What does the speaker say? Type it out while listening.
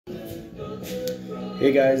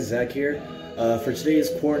Hey guys, Zach here. For today's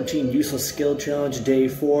Quarantine Useless Skill Challenge Day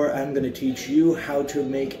 4, I'm going to teach you how to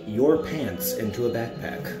make your pants into a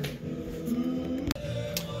backpack.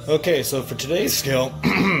 Okay, so for today's skill,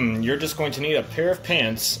 you're just going to need a pair of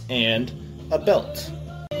pants and a belt.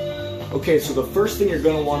 Okay, so the first thing you're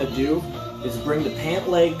going to want to do is bring the pant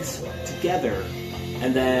legs together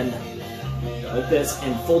and then like this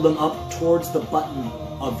and fold them up towards the button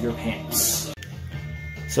of your pants.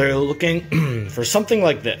 So you're looking for something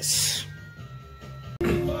like this.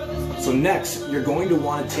 So next, you're going to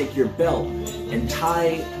want to take your belt and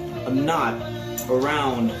tie a knot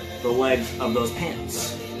around the legs of those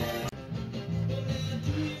pants.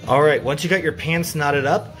 Alright, once you got your pants knotted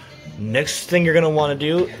up, next thing you're going to want to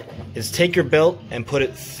do is take your belt and put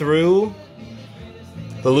it through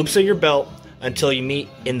the loops of your belt until you meet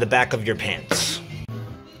in the back of your pants.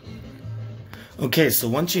 Okay, so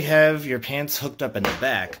once you have your pants hooked up in the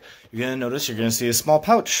back, you're going to notice you're going to see a small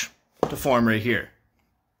pouch to form right here.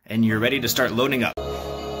 And you're ready to start loading up.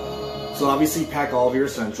 So obviously pack all of your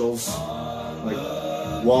essentials, like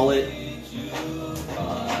wallet,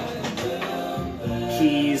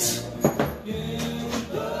 keys,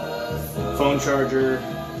 phone charger,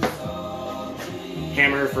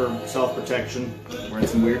 hammer for self-protection. We're in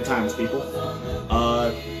some weird times, people.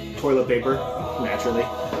 Toilet paper, naturally.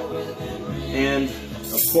 And,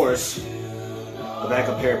 of course, a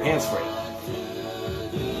backup pair of pants for you.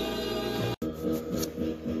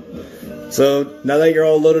 So, now that you're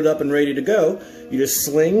all loaded up and ready to go, you just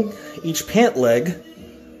sling each pant leg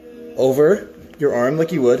over your arm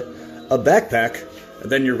like you would a backpack,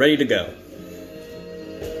 and then you're ready to go.